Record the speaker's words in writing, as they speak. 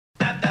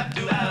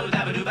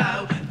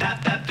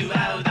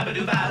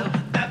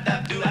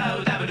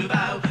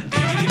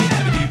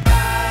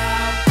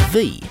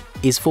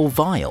is for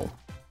vial.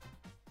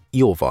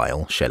 You're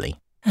vile, Shelley.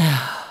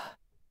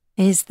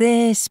 Is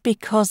this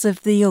because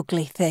of the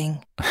ugly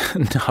thing?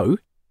 No.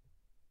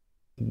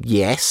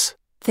 Yes.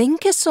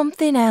 Think of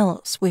something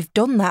else. We've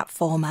done that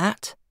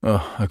format.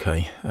 Oh,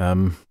 okay.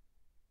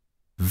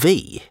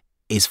 V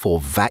is for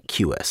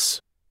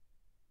vacuous.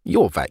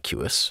 You're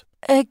vacuous.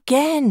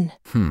 Again.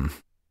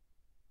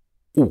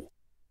 Ooh,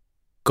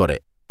 got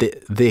it.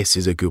 This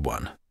is a good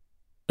one.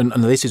 And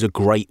this is a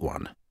great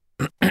one.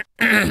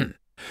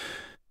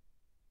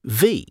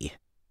 V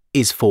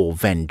is for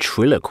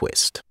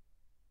ventriloquist.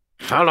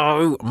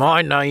 Hello,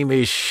 my name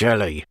is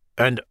Shelley,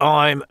 and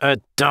I'm a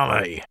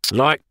dummy.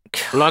 Like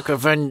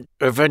a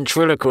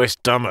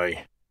ventriloquist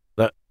dummy.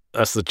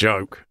 That's the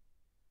joke.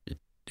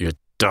 You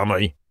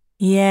dummy.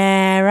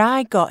 Yeah,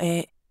 I got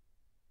it.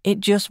 It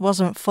just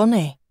wasn't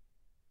funny.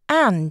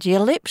 And your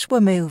lips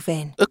were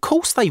moving. Of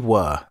course they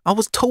were. I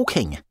was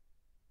talking.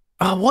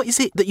 Oh, what is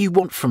it that you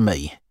want from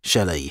me,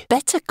 Shelley?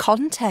 Better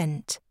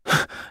content.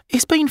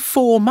 It's been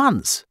 4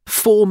 months.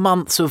 4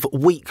 months of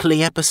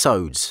weekly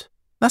episodes.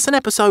 That's an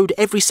episode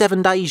every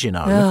 7 days, you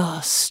know.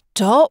 Oh,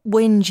 stop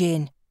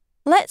whinging.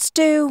 Let's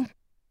do,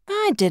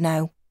 I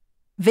dunno.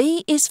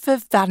 V is for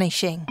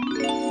vanishing.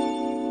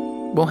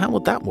 Well, how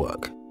would that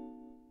work?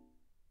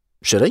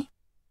 Shelley?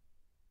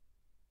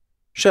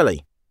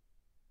 Shelley?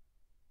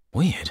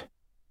 Weird.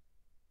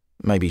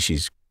 Maybe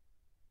she's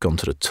gone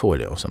to the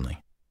toilet or something.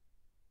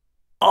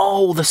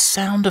 Oh, the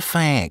sound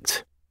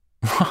effect.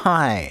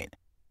 Right.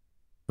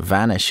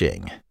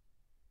 Vanishing.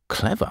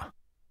 Clever.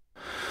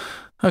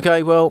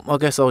 Okay, well, I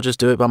guess I'll just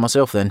do it by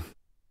myself then.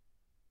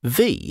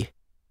 V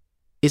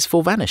is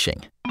for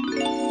vanishing.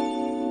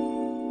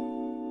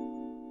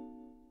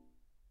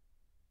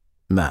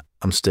 Matt,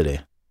 I'm still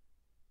here.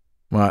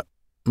 Right,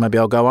 maybe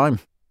I'll go home.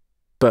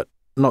 But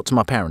not to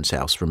my parents'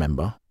 house,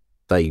 remember?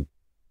 They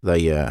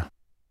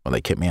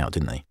kicked me out,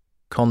 didn't they?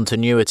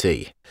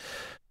 Continuity.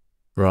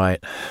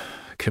 Right.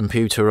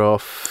 Computer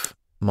off,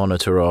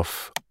 monitor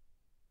off,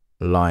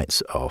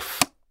 lights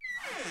off.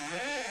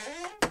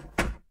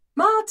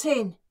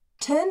 Martin,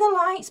 turn the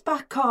lights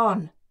back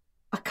on.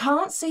 I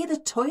can't see the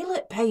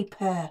toilet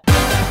paper.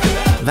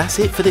 That's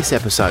it for this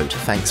episode.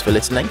 Thanks for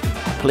listening.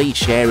 Please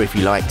share if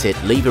you liked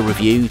it, leave a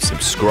review,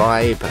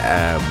 subscribe,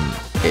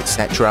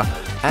 etc.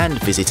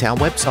 And visit our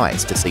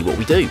websites to see what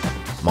we do.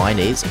 Mine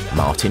is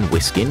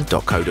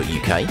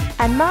martinwiskin.co.uk.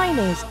 And mine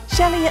is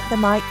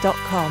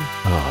shelleyatthemic.com.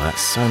 Oh,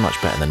 that's so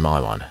much better than my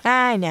one.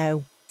 I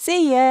know.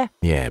 See ya.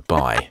 Yeah,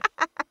 bye.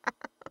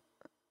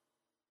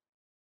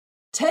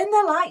 Turn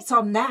the lights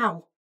on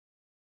now.